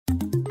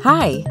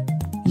Hi,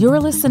 you're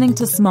listening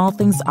to Small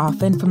Things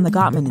Often from the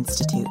Gottman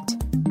Institute,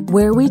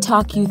 where we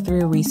talk you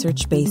through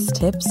research-based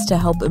tips to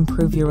help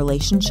improve your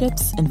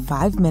relationships in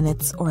 5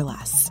 minutes or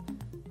less.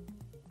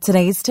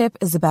 Today's tip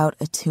is about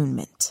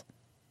attunement.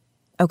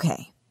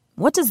 Okay,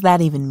 what does that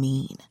even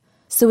mean?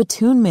 So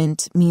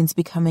attunement means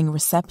becoming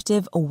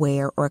receptive,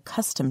 aware, or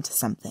accustomed to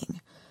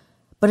something.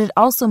 But it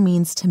also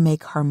means to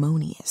make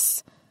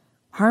harmonious.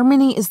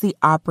 Harmony is the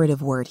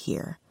operative word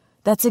here.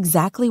 That's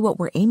exactly what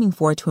we're aiming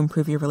for to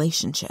improve your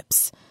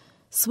relationships.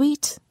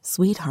 Sweet,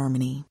 sweet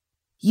harmony.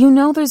 You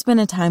know there's been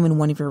a time in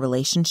one of your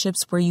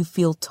relationships where you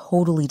feel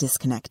totally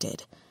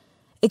disconnected.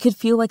 It could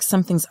feel like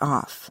something's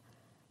off.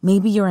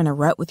 Maybe you're in a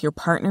rut with your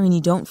partner and you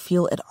don't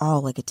feel at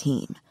all like a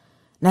team.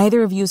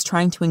 Neither of you is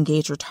trying to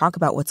engage or talk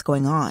about what's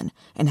going on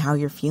and how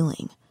you're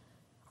feeling.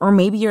 Or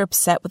maybe you're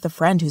upset with a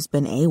friend who's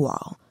been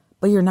AWOL,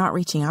 but you're not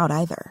reaching out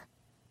either.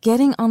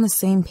 Getting on the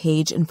same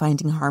page and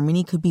finding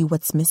harmony could be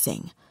what's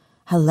missing.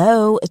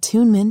 Hello,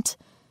 attunement.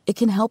 It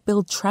can help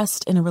build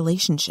trust in a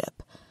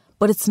relationship,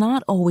 but it's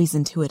not always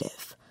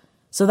intuitive.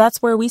 So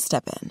that's where we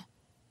step in.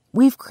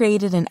 We've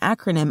created an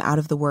acronym out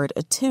of the word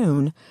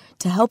attune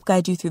to help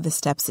guide you through the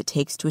steps it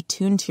takes to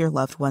attune to your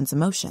loved one's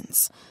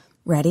emotions.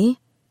 Ready?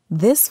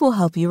 This will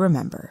help you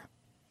remember.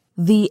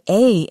 The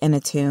A in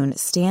attune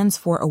stands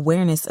for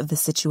awareness of the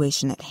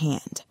situation at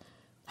hand.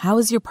 How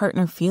is your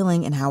partner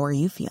feeling and how are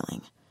you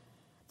feeling?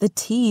 The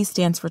T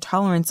stands for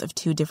tolerance of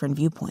two different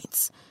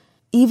viewpoints.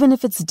 Even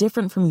if it's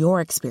different from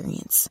your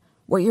experience,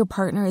 what your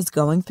partner is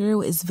going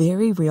through is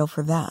very real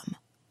for them.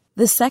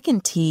 The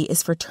second T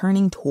is for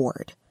turning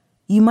toward.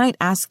 You might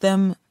ask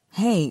them,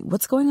 hey,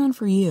 what's going on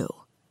for you?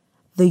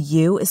 The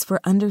U is for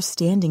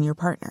understanding your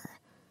partner.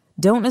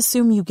 Don't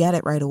assume you get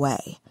it right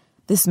away.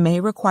 This may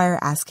require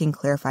asking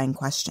clarifying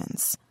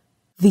questions.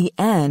 The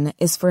N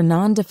is for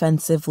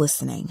non-defensive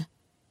listening.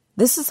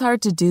 This is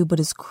hard to do but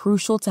is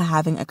crucial to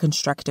having a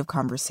constructive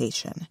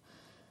conversation.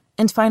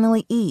 And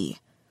finally, E,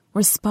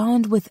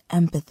 respond with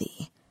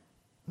empathy.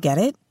 Get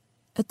it?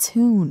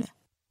 Attune.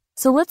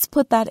 So let's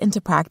put that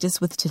into practice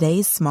with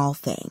today's small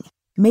thing.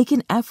 Make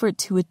an effort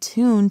to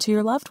attune to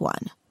your loved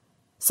one.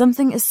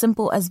 Something as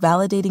simple as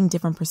validating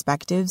different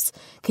perspectives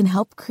can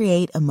help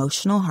create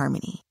emotional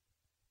harmony.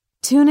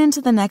 Tune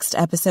into the next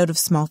episode of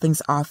Small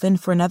Things Often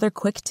for another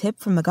quick tip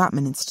from the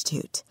Gottman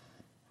Institute,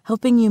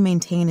 helping you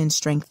maintain and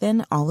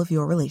strengthen all of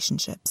your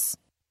relationships.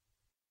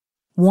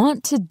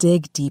 Want to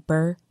dig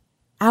deeper?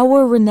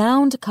 Our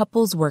renowned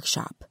couples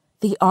workshop,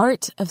 The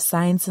Art of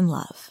Science and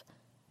Love,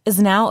 is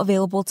now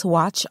available to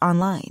watch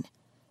online.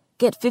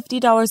 Get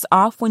 $50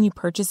 off when you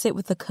purchase it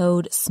with the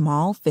code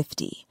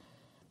SMALL50.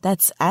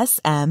 That's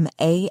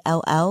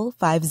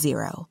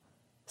SMALL50.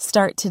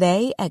 Start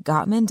today at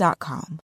Gottman.com.